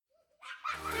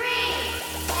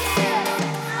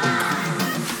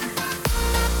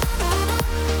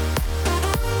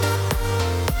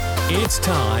It's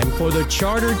time for the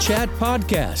Charter Chat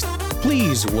Podcast.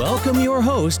 Please welcome your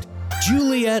host,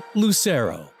 Juliette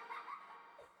Lucero.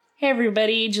 Hey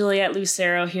everybody, Juliette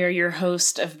Lucero here, your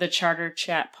host of the Charter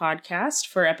Chat Podcast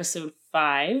for episode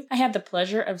 5. I had the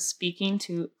pleasure of speaking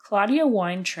to Claudia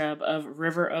Weintraub of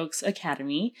River Oaks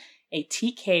Academy, a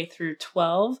TK through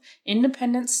 12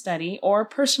 independent study or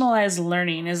personalized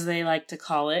learning, as they like to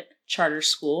call it, charter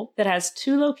school that has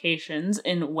 2 locations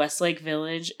in Westlake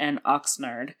Village and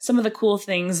Oxnard. Some of the cool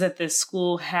things that this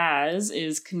school has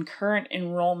is concurrent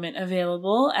enrollment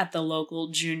available at the local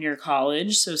junior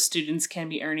college, so students can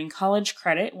be earning college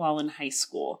credit while in high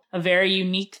school. A very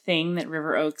unique thing that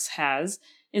River Oaks has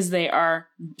is they are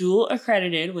dual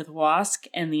accredited with WASC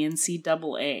and the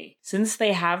NCAA. Since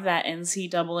they have that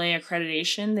NCAA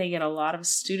accreditation, they get a lot of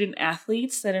student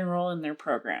athletes that enroll in their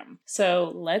program.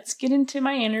 So let's get into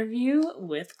my interview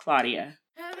with Claudia.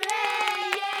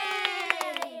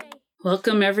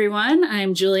 Welcome, everyone.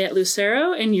 I'm Juliette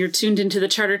Lucero, and you're tuned into the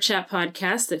Charter Chat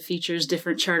Podcast that features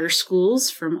different charter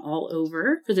schools from all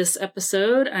over. For this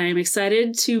episode, I'm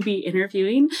excited to be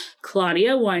interviewing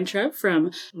Claudia Weintraub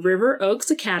from River Oaks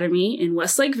Academy in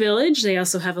Westlake Village. They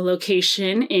also have a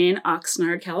location in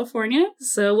Oxnard, California.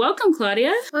 So welcome,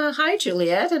 Claudia. Hi,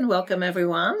 Juliette, and welcome,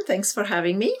 everyone. Thanks for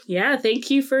having me. Yeah, thank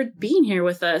you for being here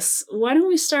with us. Why don't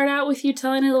we start out with you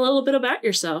telling us a little bit about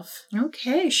yourself?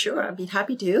 Okay, sure. I'd be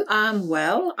happy to.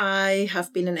 Well, I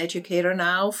have been an educator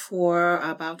now for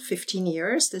about 15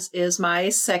 years. This is my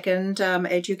second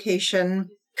education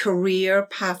career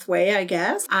pathway, I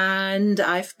guess. And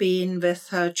I've been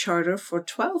with Charter for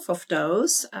 12 of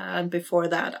those. And before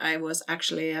that, I was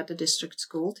actually at the district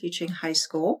school teaching high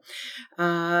school.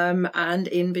 And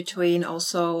in between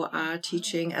also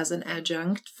teaching as an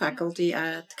adjunct faculty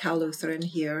at Cal Lutheran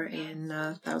here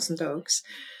in Thousand Oaks.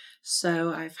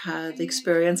 So I've had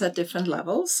experience at different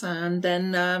levels and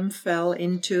then fell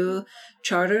into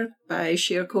Charter by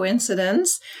sheer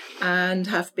coincidence and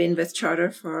have been with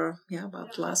Charter for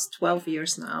about the last 12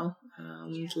 years now.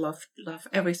 Love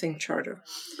everything Charter.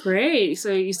 Great.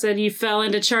 So you said you fell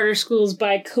into charter schools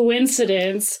by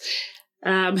coincidence.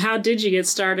 How did you get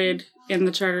started in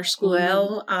the charter school?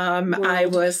 Well, I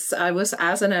was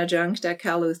as an adjunct at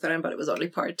Cal Lutheran, but it was only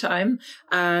part-time.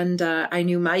 And I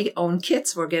knew my own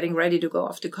kids were getting ready to go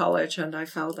off to college, and I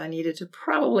felt I needed to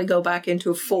probably go back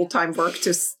into full-time work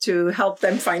to help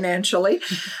them financially.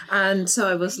 And so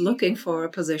I was looking for a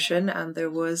position, and there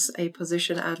was a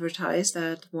position advertised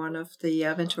at one of the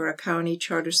Ventura County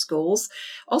charter schools,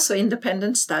 also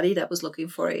independent study, that was looking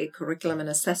for a curriculum and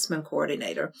assessment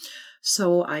coordinator.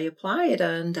 So I applied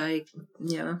and I,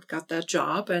 got that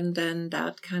job. And then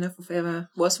that kind of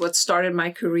was what started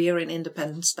my career in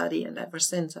independent study. And ever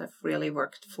since I've really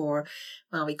worked for,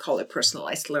 well, we call it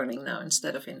personalized learning now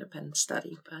instead of independent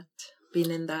study, but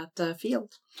been in that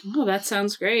field. Oh, that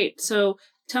sounds great. So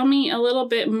tell me a little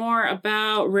bit more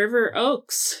about River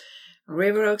Oaks.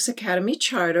 River Oaks Academy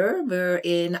Charter. We're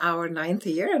in our 9th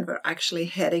year and we're actually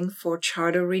heading for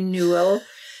charter renewal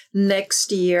next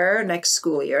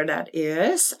school year, that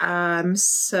is.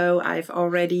 So I've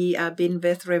already been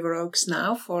with River Oaks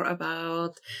now for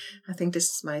about, I think this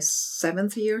is my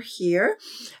 7th year here.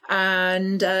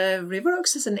 And River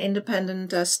Oaks is an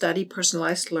independent study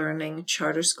personalized learning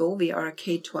charter school. We are a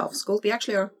K-12 school. We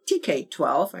actually are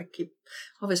TK-12. I keep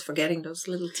always forgetting those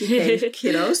little TK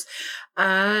kiddos.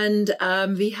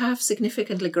 And we have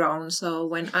significantly grown. So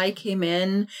when I came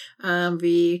in,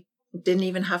 we didn't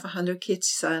even have 100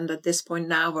 kids, and at this point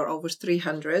now we're over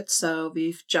 300, so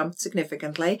we've jumped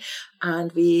significantly,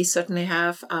 and we certainly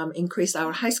have increased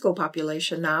our high school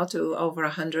population now to over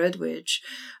 100, which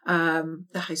the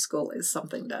high school is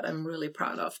something that I'm really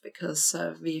proud of because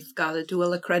we've got a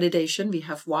dual accreditation. We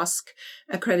have WASC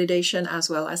accreditation as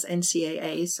well as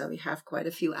NCAA, so we have quite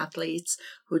a few athletes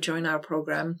who join our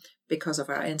program because of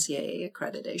our NCAA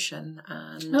accreditation.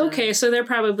 And, okay, so they're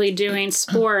probably doing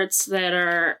sports that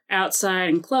are outside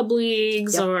in club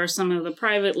leagues or some of the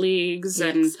private leagues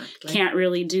and can't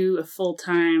really do a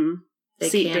full-time They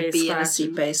seat-based can't be classroom. in a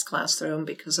seat-based classroom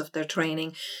because of their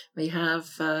training. We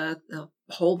have a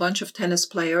whole bunch of tennis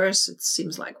players. It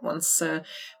seems like once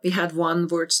we had one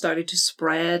where it started to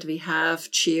spread. We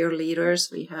have cheerleaders.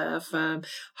 We have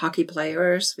hockey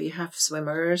players. We have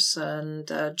swimmers and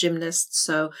gymnasts.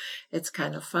 So it's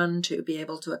kind of fun to be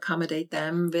able to accommodate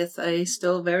them with a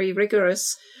still very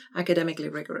rigorous, academically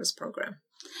rigorous program.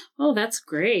 Oh, that's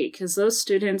great because those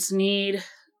students need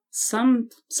some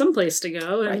place to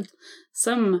go and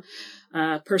some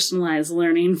personalized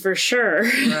learning for sure.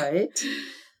 Right.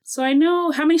 So I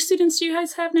know, how many students do you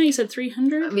guys have now? You said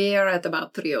 300? We are at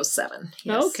about 307.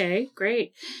 Yes. Okay,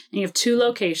 great. And you have 2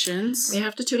 locations. We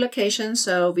have the 2 locations.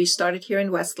 So we started here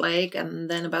in Westlake, and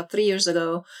then about 3 years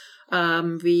ago,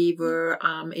 we were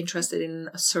interested in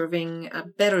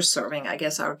better serving, I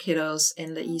guess, our kiddos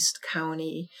in the East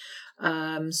County.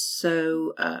 In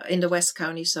the West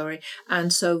County, sorry.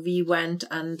 And so we went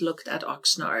and looked at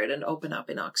Oxnard and opened up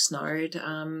in Oxnard.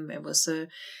 It was a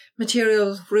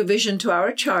material revision to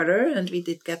our charter, and we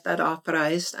did get that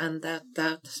authorized, and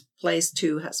that place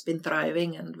too has been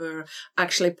thriving, and we're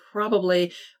actually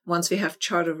probably, once we have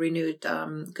charter renewed,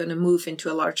 going to move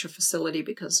into a larger facility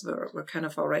because we're kind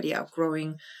of already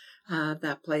outgrowing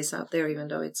that place out there, even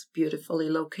though it's beautifully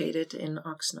located in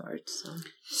Oxnard.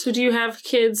 So do you have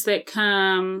kids that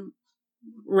come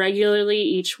regularly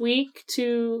each week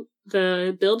to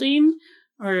the building,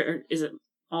 or is it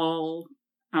all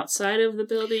outside of the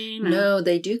building? No,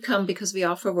 they do come because we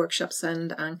offer workshops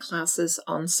and classes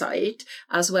on site,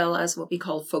 as well as what we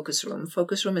call focus room.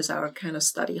 Focus room is our kind of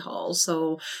study hall.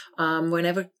 So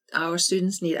whenever our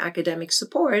students need academic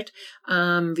support,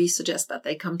 we suggest that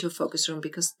they come to a focus room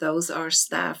because those are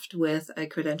staffed with a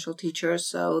credentialed teacher,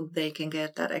 so they can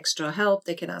get that extra help.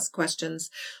 They can ask questions.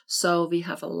 So we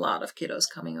have a lot of kiddos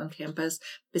coming on campus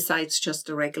besides just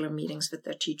the regular meetings with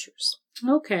their teachers.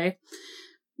 Okay.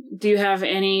 Do you have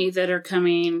any that are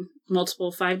coming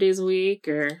multiple 5 days a week,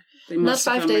 or not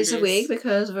 5 days a week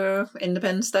because we're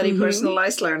independent study,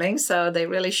 personalized learning, so they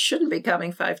really shouldn't be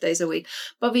coming 5 days a week.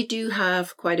 But we do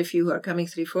have quite a few who are coming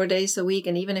 3-4 days a week,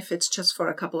 and even if it's just for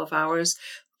a couple of hours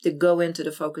to go into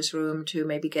the focus room to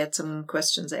maybe get some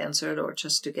questions answered or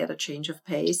just to get a change of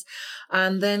pace.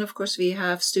 And then, of course, we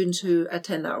have students who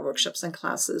attend our workshops and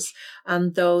classes.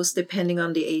 And those, depending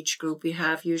on the age group, we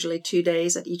have usually 2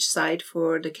 days at each site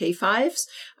for the K-5s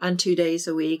and 2 days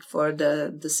a week for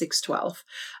the 6-12.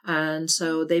 And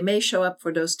so they may show up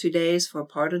for those 2 days for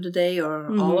part of the day or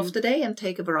all of the day and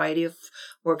take a variety of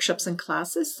workshops and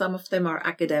classes. Some of them are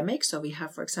academic. So we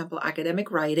have, for example, academic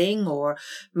writing or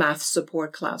math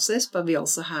support classes, but we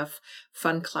also have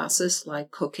fun classes like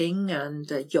cooking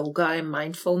and yoga and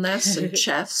mindfulness and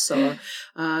chess. Or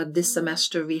this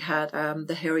semester we had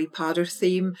the Harry Potter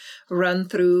theme run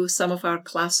through some of our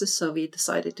classes. So we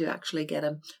decided to actually get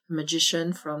a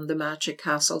magician from the Magic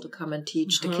Castle to come and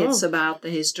teach the kids about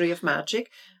the history of magic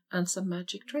and some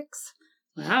magic tricks.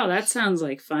 Wow, that sounds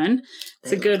like fun.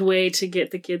 It's a good way to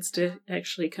get the kids to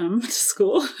actually come to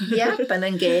school. Yep, and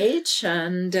engage,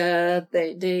 and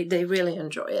they really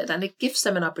enjoy it. And it gives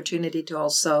them an opportunity to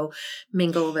also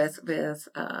mingle with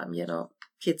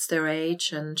kids their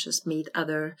age and just meet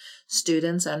other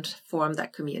students and form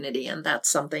that community. And that's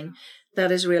something that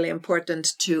is really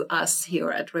important to us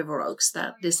here at River Oaks,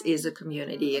 that this is a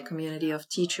community of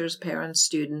teachers, parents,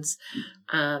 students.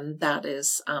 That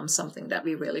is something that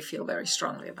we really feel very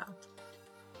strongly about.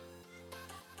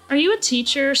 Are you a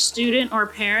teacher, student, or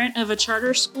parent of a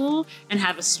charter school and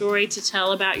have a story to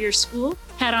tell about your school?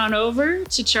 Head on over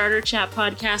to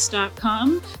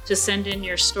charterchatpodcast.com to send in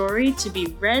your story to be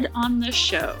read on the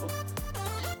show.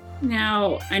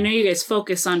 Now, I know you guys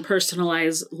focus on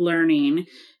personalized learning.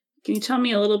 Can you tell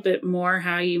me a little bit more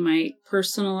how you might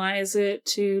personalize it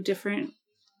to different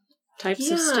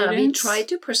types of students? We try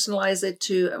to personalize it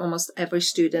to almost every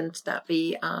student that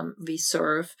we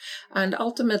serve. And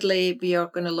ultimately, we are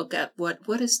going to look at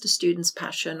what is the student's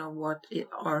passion or what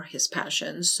are his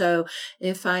passions. So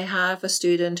if I have a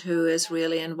student who is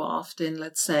really involved in,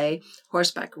 let's say,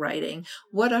 horseback riding,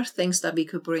 what are things that we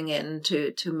could bring in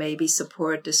to maybe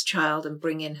support this child and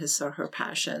bring in his or her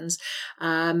passions?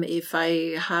 If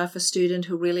I have a student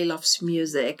who really loves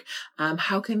music,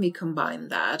 how can we combine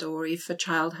that? Or if a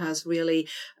child has really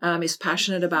is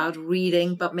passionate about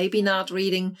reading, but maybe not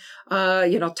reading,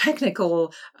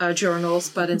 technical journals,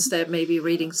 but instead maybe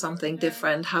reading something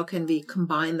different. How can we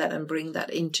combine that and bring that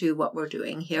into what we're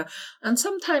doing here? And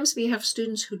sometimes we have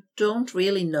students who don't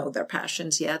really know their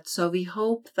passions yet. So we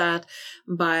hope that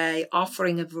by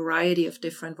offering a variety of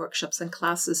different workshops and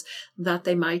classes, that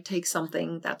they might take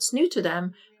something that's new to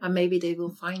them and maybe they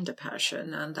will find a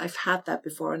passion. And I've had that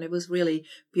before, and it was really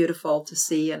beautiful to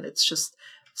see. And it's just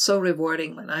so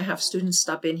rewarding when I have students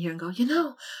stop in here and go,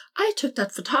 I took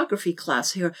that photography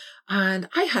class here and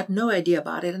I had no idea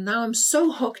about it. And now I'm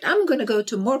so hooked. I'm going to go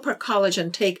to Moorpark College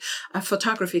and take a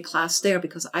photography class there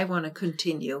because I want to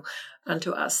continue. And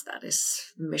to us, that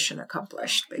is mission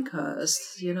accomplished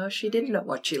because, she didn't know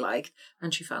what she liked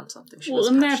and she found something she was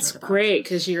passionate that's about. great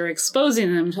because you're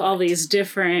exposing them to all these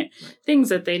different things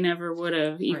that they never would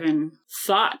have even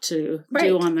thought to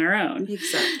do on their own.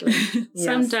 Exactly. Yes.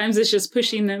 Sometimes it's just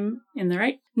pushing them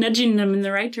nudging them in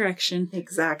the right direction.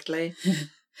 Exactly.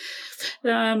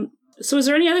 So is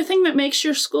there any other thing that makes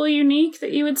your school unique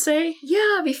that you would say?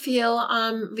 Yeah, we feel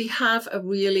we have a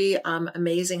really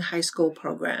amazing high school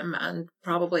program, and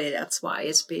probably that's why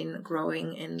it's been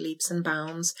growing in leaps and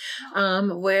bounds,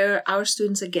 where our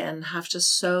students, again, have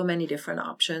just so many different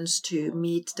options to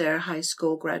meet their high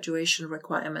school graduation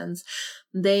requirements.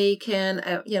 They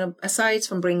can, aside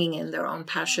from bringing in their own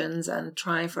passions and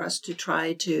trying for us to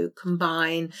try to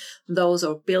combine those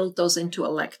or build those into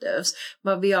electives,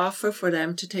 but we offer for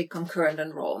them to take concurrent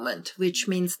enrollment, which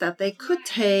means that they could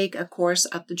take a course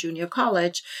at the junior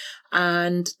college,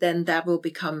 and then that will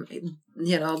become,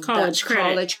 college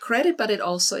credit, but it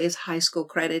also is high school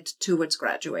credit towards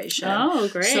graduation. Oh,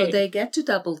 great. So they get to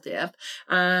double dip,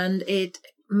 and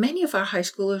many of our high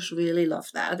schoolers really love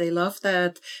that. They love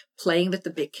that playing with the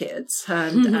big kids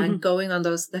and going on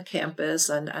the campus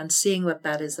and seeing what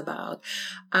that is about.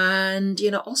 And,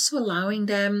 also allowing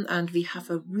them, and we have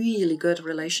a really good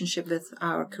relationship with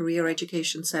our Career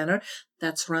Education Center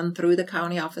that's run through the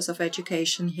County Office of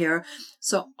Education here.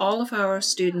 So all of our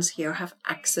students here have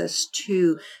access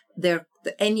to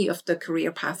any of the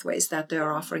career pathways that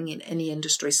they're offering in any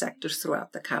industry sectors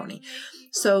throughout the county.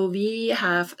 So we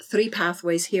have 3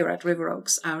 pathways here at River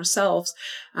Oaks ourselves,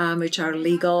 which are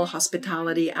legal,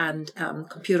 hospitality, and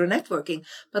computer networking.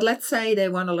 But let's say they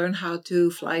want to learn how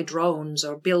to fly drones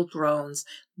or build drones.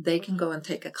 They can go and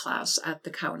take a class at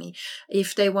the county.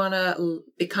 If they want to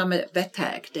become a vet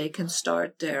tech, they can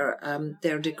start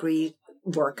their degree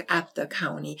work at the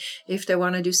county. If they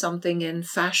want to do something in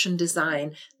fashion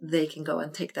design, they can go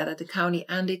and take that at the county,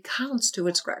 and it counts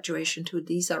towards graduation too.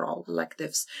 These are all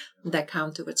electives that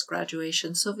count towards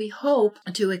graduation. So we hope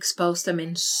to expose them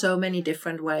in so many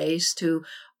different ways to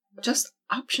just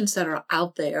options that are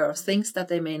out there, things that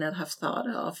they may not have thought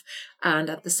of, and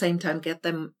at the same time get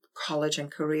them college and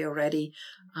career ready,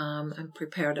 and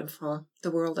prepare them for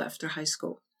the world after high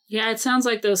school. Yeah, it sounds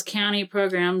like those county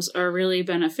programs are really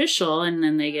beneficial, and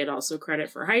then they get also credit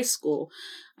for high school.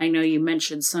 I know you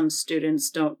mentioned some students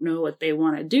don't know what they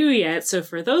want to do yet, so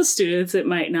for those students, it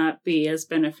might not be as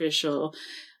beneficial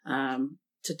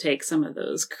to take some of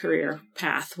those career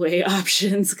pathway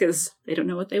options because they don't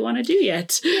know what they want to do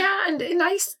yet. Yeah, and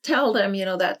I tell them,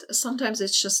 that sometimes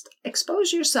it's just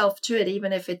expose yourself to it,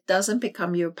 even if it doesn't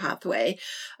become your pathway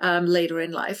later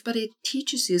in life, but it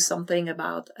teaches you something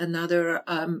about another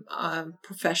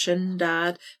profession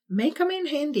that may come in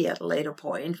handy at a later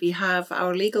point. We have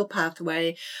our legal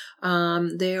pathway.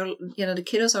 The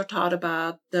kiddos are taught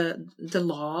about the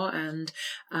law and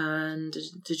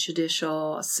the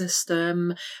judicial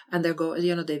system, and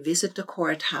they visit the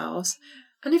courthouse.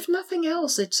 And if nothing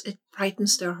else, it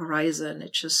brightens their horizon.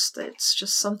 It's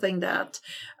just something that,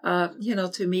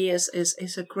 to me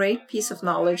is a great piece of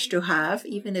knowledge to have,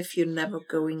 even if you're never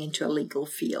going into a legal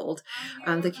field.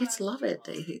 And the kids love it.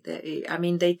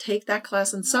 They take that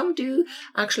class, and some do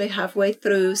actually halfway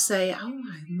through say, "Oh,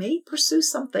 I may pursue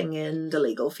something in the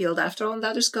legal field after all," and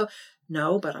others go,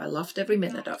 "No, but I loved every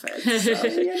minute of it."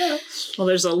 So, Well,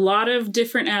 there's a lot of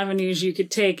different avenues you could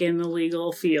take in the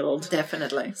legal field.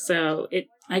 Definitely. So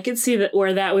I could see that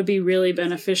where that would be really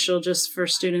beneficial just for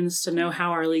students to know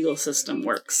how our legal system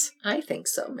works. I think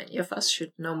so. Many of us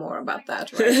should know more about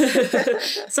that, right?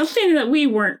 Something that we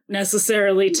weren't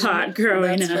necessarily taught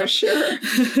growing up. That's for sure.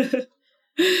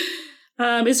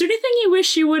 Is there anything you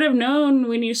wish you would have known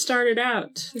when you started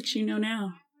out that you know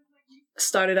now?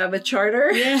 Started out with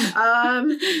charter. Yeah.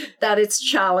 That it's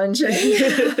challenging.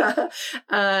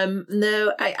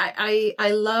 No,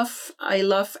 I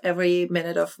love every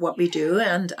minute of what we do,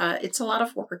 and it's a lot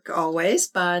of work always,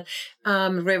 but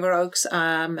River Oaks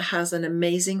has an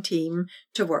amazing team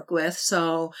to work with.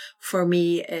 So for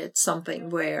me, it's something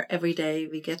where every day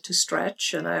we get to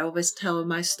stretch, and I always tell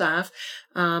my staff,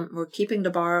 we're keeping the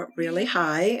bar really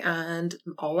high, and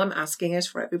all I'm asking is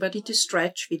for everybody to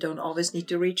stretch. We don't always need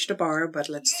to reach the bar, but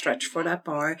let's stretch for that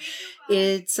bar.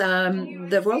 It's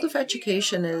the world of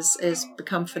education is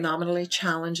become phenomenally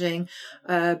challenging,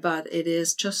 but it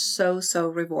is just so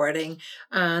rewarding.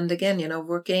 And again,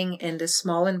 working in this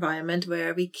small environment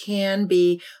where we can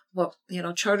be what,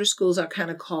 charter schools are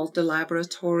kind of called the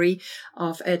laboratory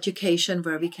of education,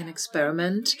 where we can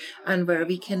experiment and where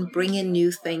we can bring in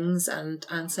new things and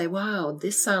say, wow,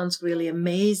 this sounds really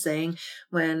amazing.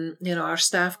 When, our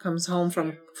staff comes home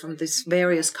from these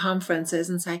various conferences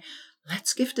and say,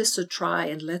 let's give this a try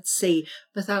and let's see,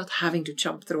 without having to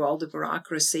jump through all the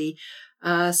bureaucracy.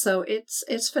 So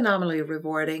it's phenomenally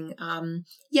rewarding.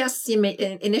 Yes,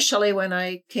 initially when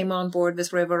I came on board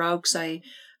with River Oaks,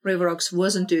 River Oaks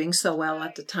wasn't doing so well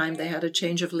at the time. They had a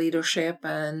change of leadership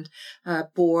and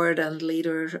board and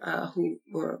leader who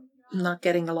were not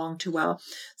getting along too well.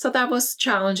 So that was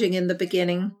challenging in the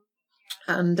beginning.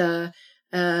 And,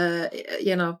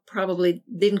 probably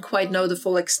didn't quite know the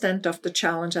full extent of the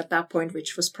challenge at that point,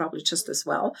 which was probably just as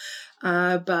well.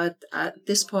 But at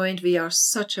this point, we are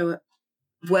such a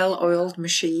well-oiled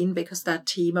machine because that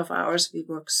team of ours, we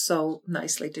work so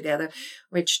nicely together,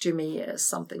 which to me is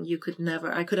something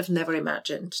I could have never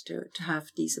imagined to have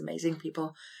these amazing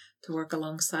people to work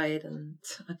alongside and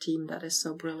a team that is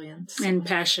so brilliant. And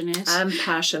passionate. I'm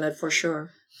passionate for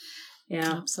sure.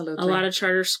 Yeah, absolutely. A lot of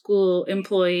charter school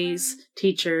employees,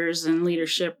 teachers, and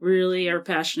leadership really are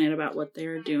passionate about what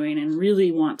they're doing and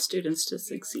really want students to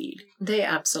succeed. They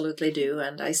absolutely do.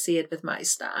 And I see it with my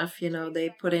staff.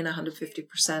 They put in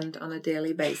 150% on a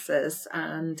daily basis.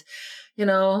 And,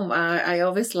 I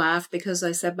always laugh because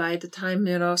I said by the time,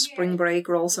 spring break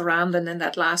rolls around and then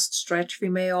that last stretch, we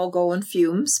may all go on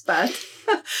fumes, but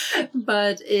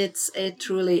it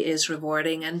truly is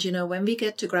rewarding. And, when we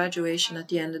get to graduation at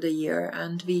the end of the year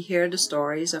and we hear the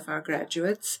stories of our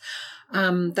graduates,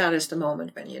 that is the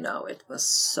moment when it was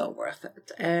so worth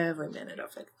it. Every minute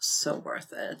of it was so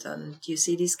worth it. And you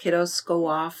see these kiddos go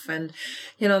off and,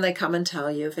 they come and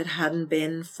tell you if it hadn't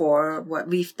been for what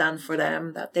we've done for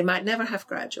them, that they might never have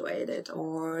graduated,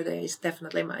 or they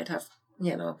definitely might have,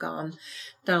 gone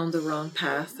down the wrong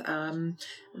path. Then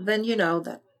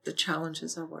that the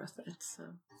challenges are worth it. So.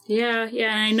 Yeah. And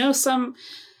I know some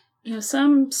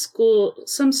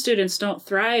students don't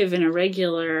thrive in a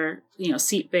regular,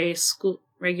 seat-based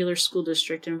regular school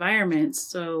district environment.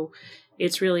 So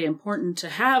it's really important to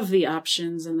have the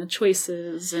options and the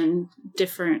choices and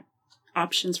different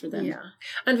options for them. Yeah.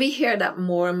 And we hear that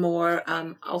more and more,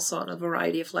 also on a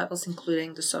variety of levels,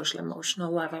 including the social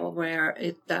emotional level, where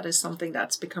that is something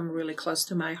that's become really close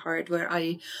to my heart, where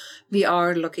we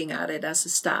are looking at it as a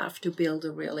staff to build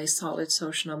a really solid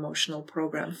social emotional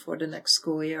program for the next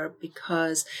school year,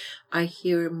 because I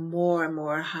hear more and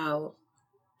more how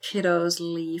kiddos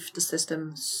leave the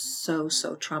system so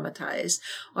traumatized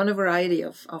on a variety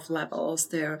of levels.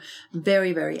 They're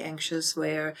very, very anxious,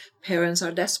 where parents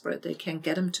are desperate. They can't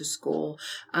get them to school.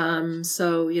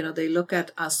 So they look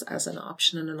at us as an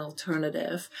option and an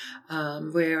alternative,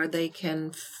 where they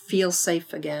can feel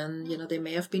safe again. They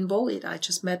may have been bullied. I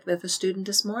just met with a student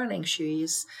this morning.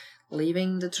 She's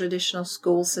leaving the traditional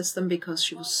school system because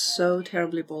she was so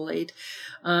terribly bullied.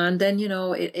 And then,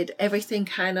 everything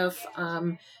kind of,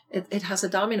 it has a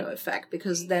domino effect,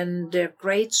 because then their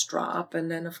grades drop,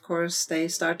 and then of course they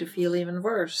start to feel even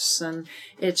worse. And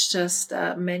it's just,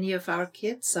 many of our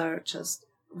kids are just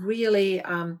really,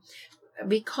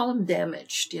 we call them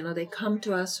damaged. They come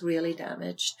to us really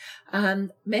damaged.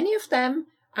 And many of them,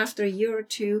 after a year or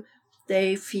two,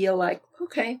 they feel like,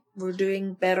 okay, we're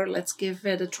doing better. Let's give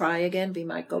it a try again. We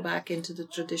might go back into the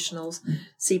traditional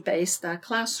seat-based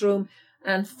classroom.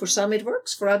 And for some it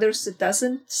works, for others it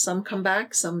doesn't. Some come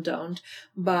back, some don't.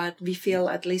 But we feel,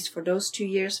 at least for those 2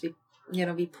 years, we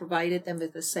provided them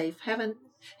with a safe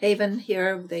haven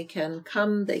here. They can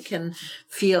come, they can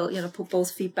feel, put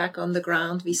both feet back on the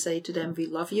ground. We say to them, we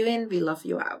love you in, we love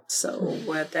you out. So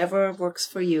whatever works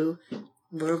for you,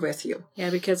 we're with you. Yeah,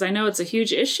 because I know it's a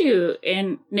huge issue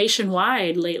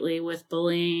nationwide lately with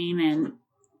bullying and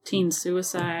teen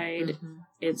suicide. Mm-hmm.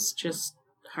 It's just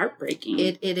heartbreaking.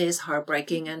 It is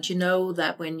heartbreaking. And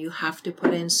that when you have to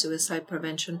put in suicide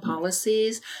prevention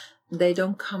policies, they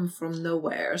don't come from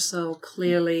nowhere. So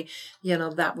clearly,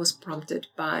 that was prompted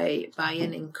by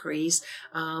an increase.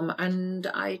 And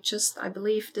I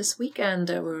believe this weekend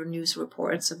there were news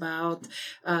reports about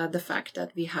the fact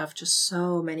that we have just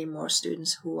so many more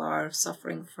students who are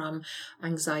suffering from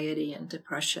anxiety and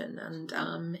depression. And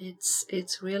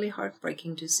it's really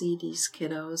heartbreaking to see these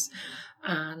kiddos.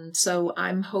 And so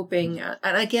I'm hoping, and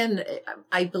again,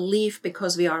 I believe,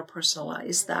 because we are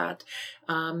personalized, that,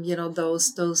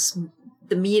 the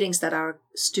meetings that our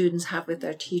students have with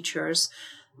their teachers,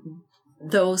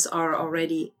 those are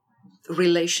already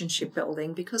relationship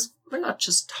building, because we're not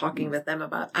just talking with them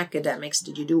about academics.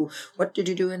 What did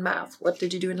you do in math? What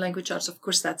did you do in language arts? Of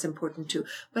course, that's important too.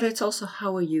 But it's also,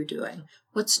 how are you doing?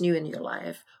 What's new in your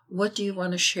life? What do you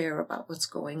want to share about what's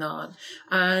going on?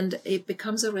 And it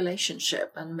becomes a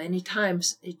relationship. And many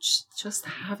times it's just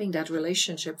having that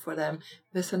relationship for them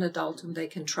with an adult whom they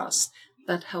can trust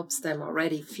that helps them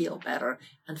already feel better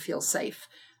and feel safe.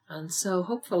 And so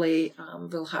hopefully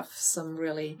we'll have some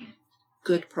really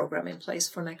good program in place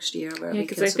for next year where we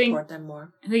can support them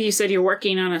more. I think you said you're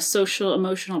working on a social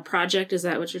emotional project. Is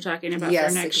that what you're talking about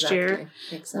for next year?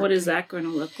 Exactly. What is that going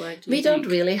to look like? We don't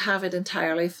really have it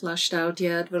entirely flushed out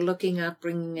yet. We're looking at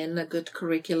bringing in a good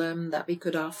curriculum that we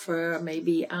could offer,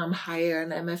 maybe hire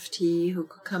an MFT who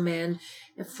could come in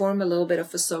and form a little bit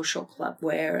of a social club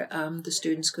where the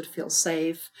students could feel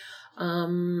safe.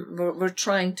 We're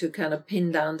trying to kind of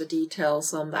pin down the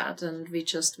details on that, and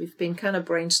we've been kind of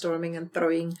brainstorming and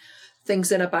throwing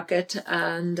things in a bucket,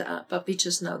 and but we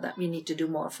just know that we need to do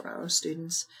more for our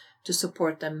students to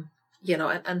support them,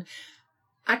 and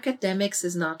academics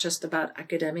is not just about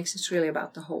academics, it's really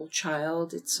about the whole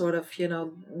child. It's sort of,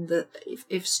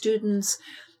 if students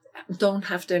don't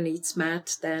have their needs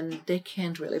met, then they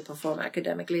can't really perform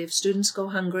academically. If students go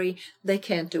hungry, they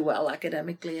can't do well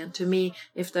academically. And to me,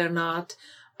 if they're not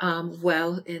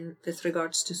well with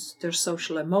regards to their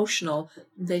social emotional,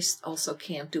 they also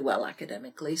can't do well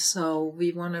academically. So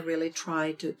we want to really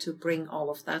try to bring all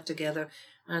of that together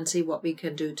and see what we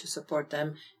can do to support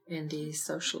them in the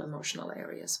social emotional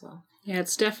area as well. Yeah,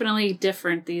 it's definitely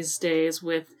different these days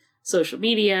with social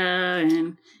media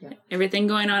and everything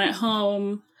going on at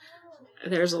home.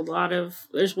 There's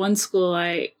one school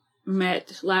I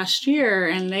met last year,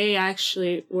 and they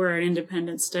actually were an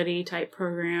independent study type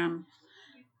program,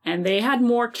 and they had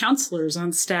more counselors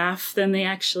on staff than they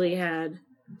actually had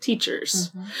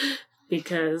teachers,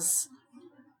 because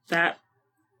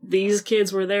these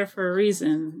kids were there for a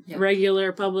reason. Yeah.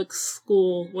 Regular public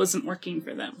school wasn't working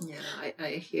for them. Yeah,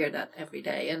 I hear that every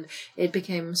day. And it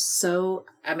became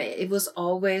it was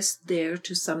always there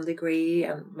to some degree.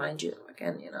 And mind you,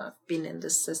 again, I've been in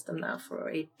this system now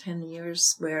for 8-10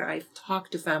 years where I've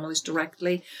talked to families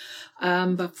directly.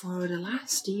 But for the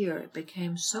last year, it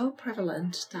became so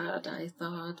prevalent that I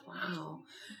thought, wow.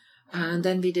 And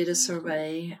then we did a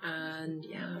survey, and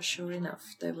sure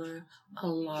enough, there were a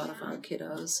lot of our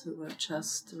kiddos who were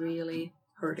just really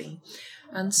hurting.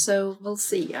 And so we'll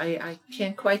see. I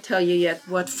can't quite tell you yet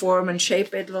what form and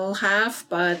shape it will have,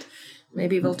 but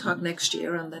maybe we'll talk next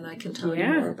year, and then I can tell you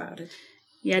more about it.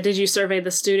 Yeah, did you survey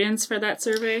the students for that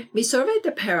survey? We surveyed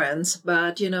the parents,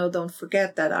 but, don't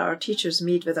forget that our teachers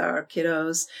meet with our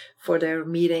kiddos for their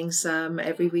meetings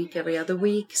every week, every other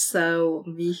week, so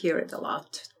we hear it a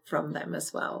lot from them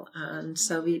as well. And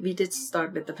so we did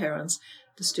start with the parents.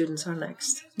 The students are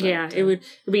next. But, it would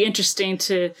be interesting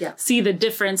to see the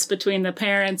difference between the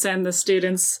parents and the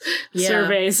students'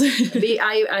 surveys.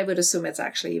 I would assume it's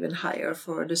actually even higher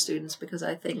for the students, because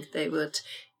I think they would,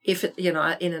 if it, in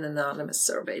an anonymous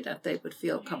survey, that they would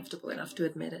feel comfortable enough to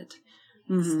admit it.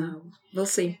 So we'll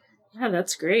see. Yeah,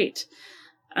 that's great.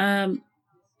 Do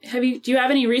you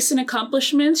have any recent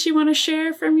accomplishments you want to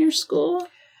share from your school?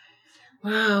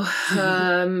 Wow.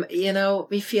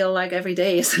 We feel like every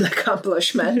day is an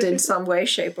accomplishment in some way,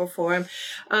 shape, or form.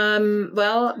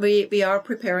 Well, we are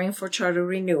preparing for charter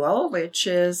renewal, which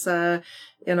is, an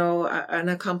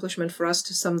accomplishment for us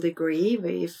to some degree.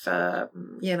 We've had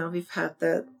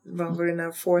we're in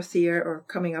our 4th year, or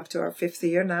coming up to our 5th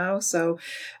year now. So,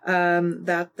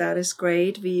 that is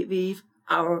great.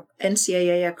 Our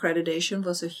NCAA accreditation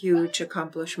was a huge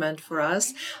accomplishment for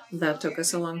us. That took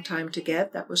us a long time to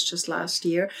get. That was just last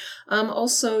year.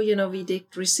 Also, we did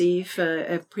receive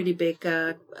a pretty big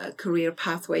career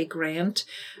pathway grant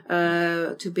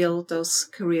to build those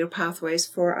career pathways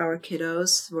for our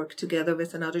kiddos. Worked together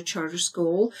with another charter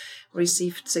school.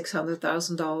 Received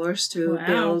 $600,000 to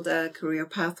build a career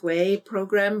pathway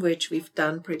program, which we've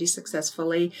done pretty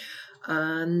successfully.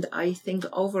 And I think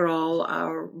overall,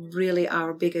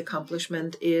 our big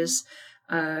accomplishment is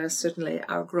certainly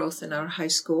our growth in our high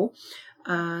school,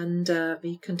 and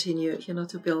we continue,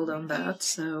 to build on that.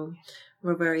 So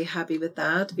we're very happy with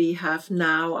that. We have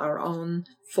now our own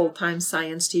full-time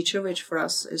science teacher, which for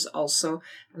us is also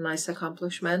a nice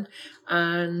accomplishment.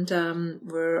 And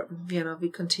we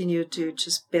continue to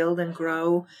just build and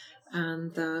grow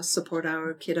and support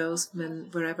our kiddos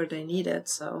wherever they need it.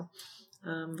 So.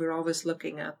 We're always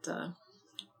looking at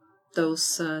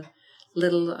those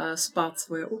little spots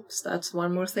where, that's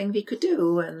one more thing we could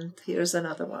do, and here's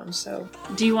another one. So,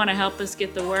 do you want to help us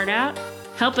get the word out?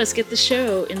 Help us get the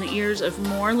show in the ears of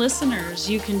more listeners.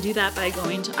 You can do that by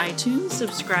going to iTunes,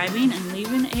 subscribing, and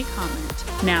leaving a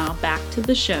comment. Now, back to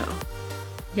the show.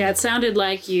 Yeah, it sounded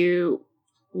like you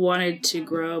wanted to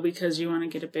grow because you want to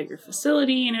get a bigger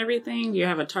facility and everything. Do you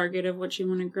have a target of what you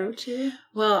want to grow to?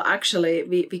 Well, actually,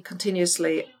 we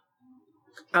continuously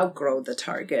outgrow the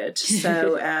target.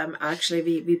 So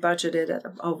actually we budgeted at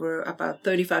over about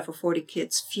 35 or 40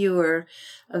 kids fewer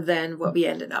than what we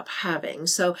ended up having.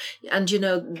 So, and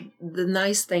the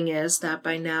nice thing is that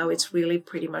by now it's really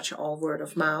pretty much all word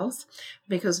of mouth,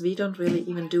 because we don't really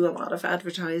even do a lot of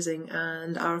advertising,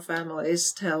 and our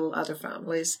families tell other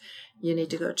families, you need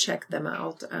to go check them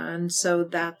out. And so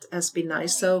that has been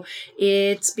nice. So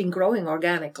it's been growing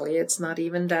organically. It's not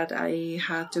even that I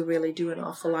had to really do an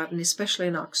awful lot. And especially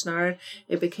in Oxnard,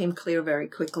 it became clear very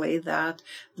quickly that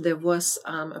there was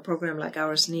a program like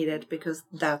ours needed, because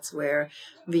that's where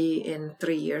we in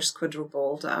 3 years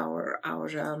quadrupled our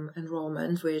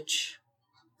enrollment, which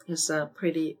is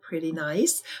pretty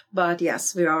nice. But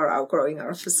yes, we are outgrowing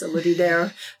our facility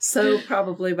there. So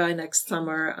probably by next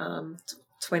summer,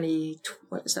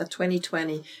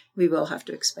 2020, we will have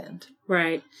to expand.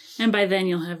 Right. And by then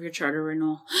you'll have your charter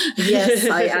renewal. Yes,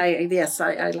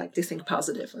 I like to think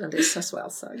positive on this as well.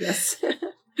 So yes.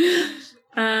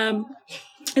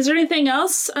 Is there anything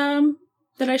else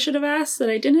that I should have asked that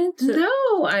I didn't?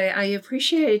 No, I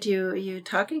appreciate you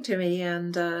talking to me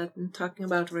and talking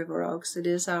about River Oaks. It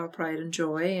is our pride and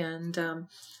joy, and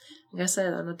like I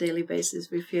said, on a daily basis,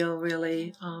 we feel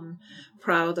really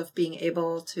proud of being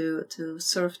able to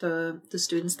serve the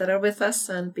students that are with us,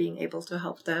 and being able to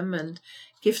help them and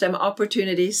give them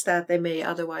opportunities that they may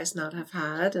otherwise not have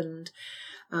had, and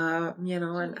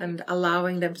and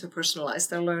allowing them to personalize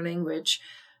their learning, which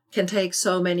can take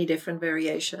so many different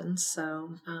variations.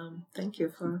 So thank you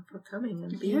for coming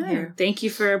and being here. Thank you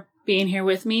for being here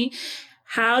with me.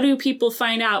 How do people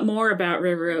find out more about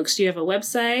River Oaks? Do you have a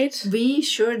website? We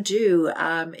sure do.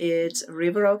 It's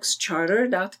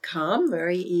riveroakscharter.com,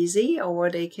 very easy, or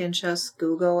they can just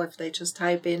Google. If they just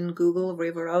type in Google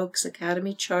River Oaks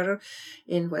Academy Charter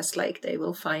in Westlake, they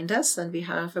will find us, and we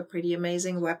have a pretty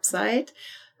amazing website.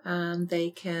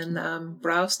 They can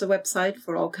browse the website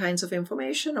for all kinds of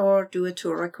information, or do a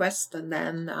tour request, and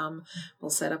then we'll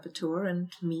set up a tour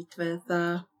and meet with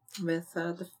the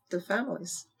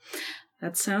families.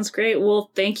 That sounds great.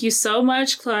 Well, thank you so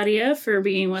much, Claudia, for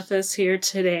being with us here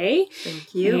today.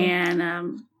 Thank you.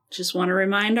 And just want to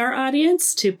remind our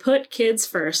audience to put kids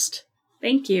first.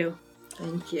 Thank you.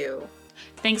 Thank you.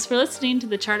 Thanks for listening to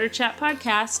the Charter Chat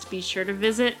Podcast. Be sure to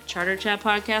visit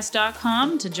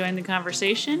charterchatpodcast.com to join the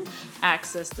conversation,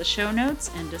 access the show notes,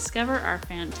 and discover our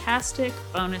fantastic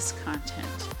bonus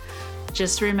content.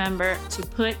 Just remember to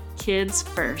put kids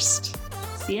first.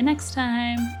 See you next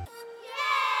time.